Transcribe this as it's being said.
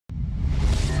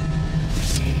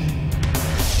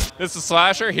This is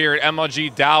Slasher here at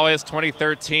MLG Dallas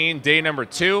 2013, day number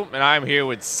 2, and I'm here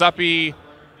with Suppy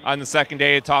on the second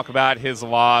day to talk about his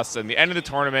loss. And the end of the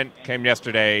tournament came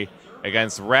yesterday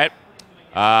against Rhett.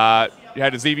 You had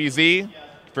a ZVZ,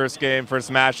 first game, first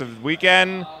match of the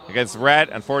weekend against Rhett.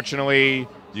 Unfortunately,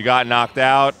 you got knocked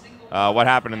out. What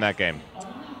happened in that game?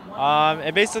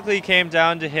 It basically came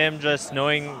down to him just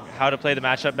knowing how to play the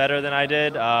matchup better than I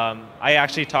did. I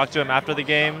actually talked to him after the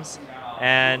games,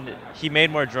 and he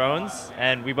made more drones,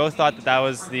 and we both thought that that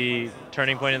was the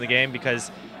turning point in the game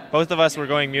because both of us were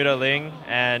going Muta Ling,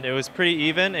 and it was pretty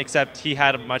even, except he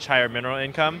had a much higher mineral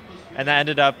income, and that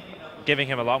ended up giving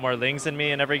him a lot more Lings than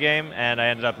me in every game, and I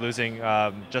ended up losing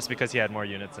just because he had more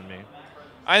units than me.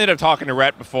 I ended up talking to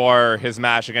Rhett before his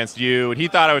match against you, and he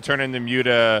thought I would turn into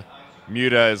Muta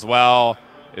as well.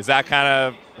 Is that kind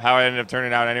of how it ended up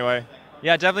turning out anyway?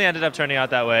 Yeah, it definitely ended up turning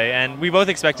out that way, and we both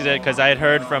expected it because I had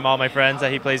heard from all my friends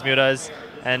that he plays Mutas,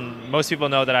 and most people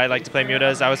know that I like to play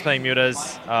Mutas. I was playing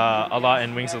Mutas a lot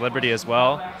in Wings of Liberty as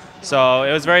well, so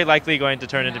it was very likely going to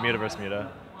turn into Muta versus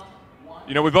Muta.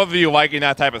 You know, with both of you liking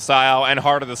that type of style and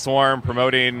Heart of the Swarm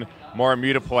promoting more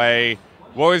Muta play,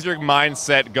 what was your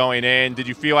mindset going in? Did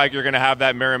you feel like you're going to have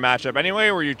that mirror matchup anyway,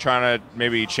 or were you trying to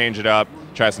maybe change it up,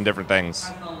 try some different things?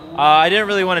 I didn't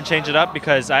really want to change it up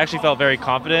because I actually felt very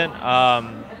confident.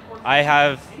 I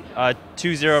have a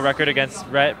 2-0 record against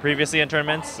Rhett previously in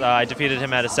tournaments. I defeated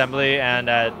him at Assembly and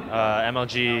at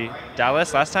MLG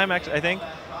Dallas last time, I think.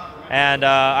 And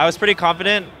I was pretty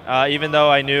confident, even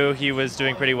though I knew he was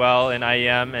doing pretty well in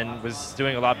IEM and was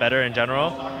doing a lot better in general.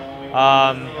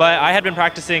 But I had been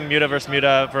practicing Muta versus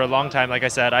Muta for a long time. Like I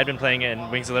said, I'd been playing it in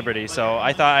Wings of Liberty, so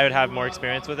I thought I would have more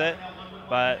experience with it.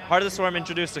 But Heart of the Swarm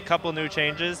introduced a couple new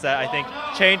changes that I think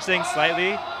changed things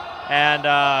slightly,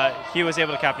 and he was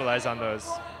able to capitalize on those.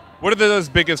 What are those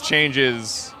biggest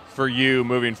changes for you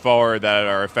moving forward that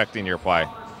are affecting your play?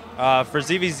 For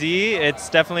ZVZ, it's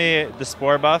definitely the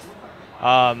Spore buff.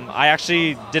 I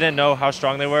actually didn't know how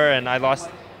strong they were, and I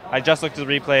just looked at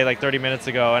the replay like 30 minutes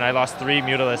ago, and I lost 3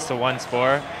 Mutalisks to 1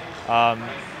 Spore,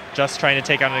 just trying to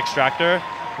take out an Extractor,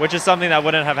 which is something that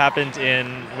wouldn't have happened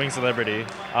in Wings of Liberty.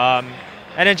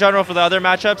 And in general, for the other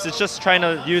matchups, it's just trying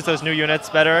to use those new units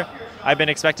better. I've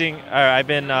been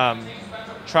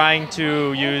trying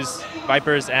to use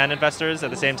Vipers and Infestors at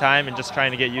the same time, and just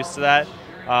trying to get used to that.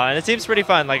 And it seems pretty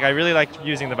fun. Like, I really like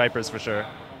using the Vipers for sure.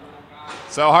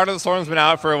 So Heart of the Storm's been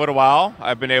out for a little while.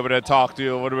 I've been able to talk to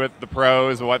a little bit the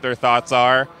pros and what their thoughts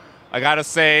are. I gotta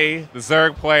say, the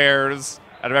Zerg players,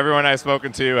 out of everyone I've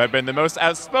spoken to, have been the most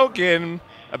outspoken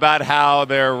about how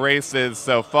their race is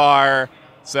so far.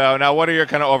 So now what are your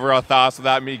kind of overall thoughts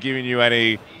without me giving you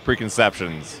any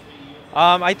preconceptions?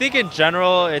 I think in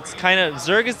general, it's kind of,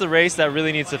 Zerg is the race that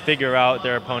really needs to figure out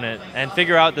their opponent and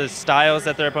figure out the styles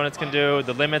that their opponents can do,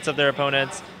 the limits of their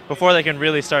opponents, before they can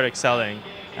really start excelling.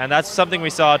 And that's something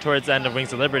we saw towards the end of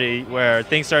Wings of Liberty, where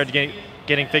things started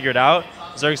getting figured out.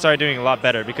 Zerg started doing a lot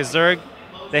better because Zerg,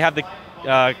 they have the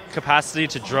capacity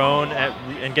to drone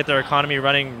and get their economy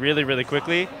running really, really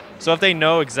quickly. So if they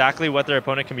know exactly what their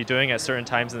opponent can be doing at certain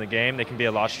times in the game, they can be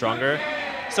a lot stronger.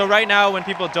 So right now, when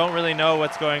people don't really know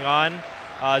what's going on,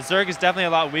 Zerg is definitely a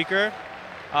lot weaker.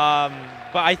 But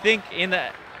I think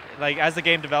as the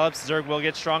game develops, Zerg will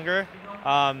get stronger.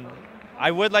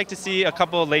 I would like to see a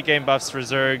couple late game buffs for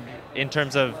Zerg in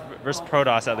terms of versus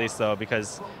Protoss at least, though,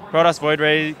 because Protoss Void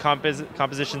Ray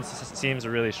composition seems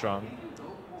really strong.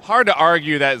 Hard to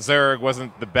argue that Zerg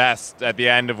wasn't the best at the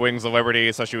end of Wings of Liberty,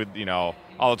 especially with, you know,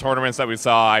 all the tournaments that we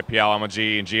saw, IPL,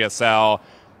 MLG, and GSL.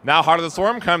 Now Heart of the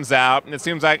Swarm comes out, and it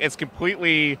seems like it's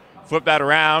completely flipped that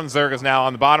around. Zerg is now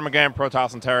on the bottom again.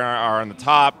 Protoss and Terran are on the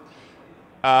top.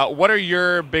 What are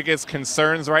your biggest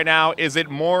concerns right now? Is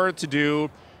it more to do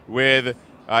with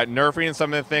nerfing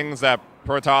some of the things that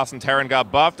Protoss and Terran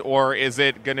got buffed, or is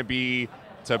it going to be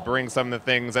to bring some of the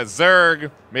things that Zerg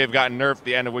may have gotten nerfed at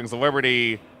the end of Wings of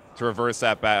Liberty to reverse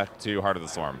that back to Heart of the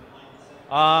Swarm?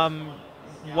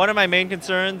 One of my main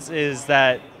concerns is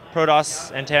that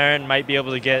Protoss and Terran might be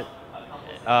able to get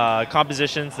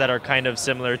compositions that are kind of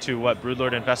similar to what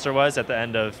Broodlord Infestor was at the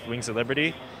end of Wings of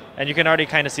Liberty. And you can already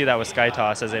kind of see that with Sky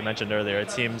Toss, as I mentioned earlier. It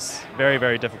seems very,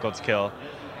 very difficult to kill.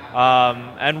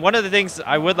 And one of the things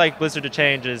I would like Blizzard to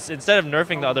change is, instead of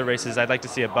nerfing the other races, I'd like to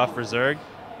see a buff for Zerg.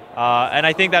 And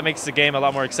I think that makes the game a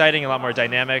lot more exciting, a lot more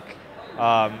dynamic.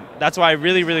 That's why I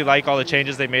really, really like all the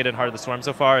changes they made in Heart of the Swarm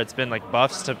so far. It's been like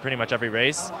buffs to pretty much every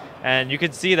race. And you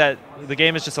can see that the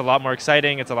game is just a lot more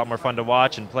exciting. It's a lot more fun to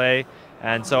watch and play.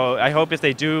 And so I hope if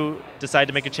they do decide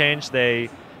to make a change, they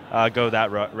go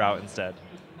that route instead.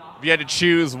 If you had to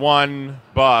choose one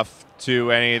buff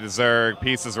to any of the Zerg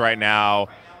pieces right now,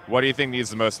 What do you think needs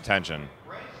the most attention?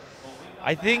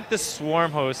 I think the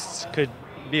Swarm hosts could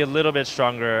be a little bit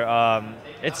stronger.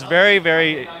 It's very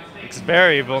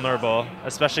vulnerable,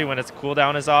 especially when its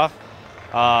cooldown is off.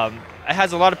 It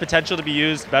has a lot of potential to be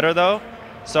used better though,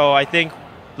 so I think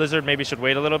Blizzard maybe should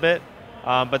wait a little bit.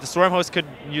 But the Swarm host could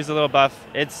use a little buff.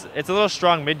 It's a little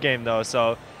strong mid game though,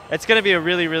 so it's going to be a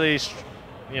really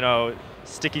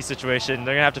sticky situation.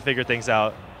 They're going to have to figure things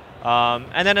out.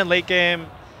 And then in late game,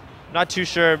 not too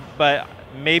sure, but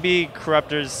maybe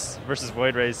Corruptors versus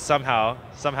Void Rays somehow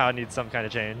needs some kind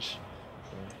of change.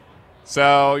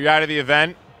 So you're out of the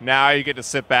event. Now you get to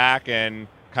sit back and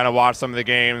kind of watch some of the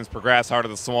games, progress Heart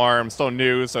of the Swarm. Still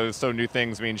new, so there's still new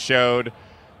things being showed.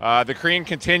 The Korean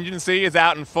contingency is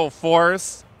out in full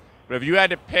force. But if you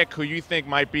had to pick who you think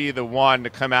might be the one to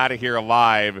come out of here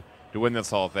alive to win this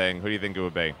whole thing, who do you think it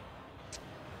would be?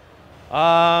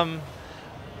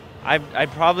 I'd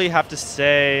probably have to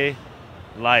say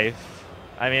Life.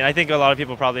 I mean, I think a lot of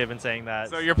people probably have been saying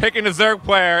that. So you're picking a Zerg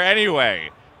player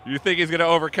anyway. You think he's going to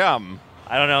overcome?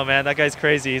 I don't know, man. That guy's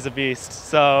crazy. He's a beast.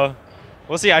 So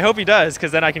we'll see. I hope he does,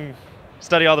 because then I can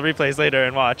study all the replays later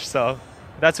and watch. So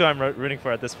that's who I'm rooting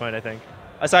for at this point, I think,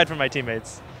 aside from my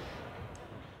teammates.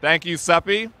 Thank you,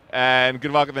 Suppy, and good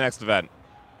luck at the next event.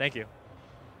 Thank you.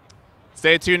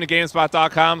 Stay tuned to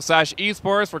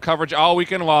GameSpot.com/esports for coverage all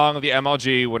weekend long of the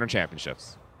MLG Winter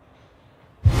Championships.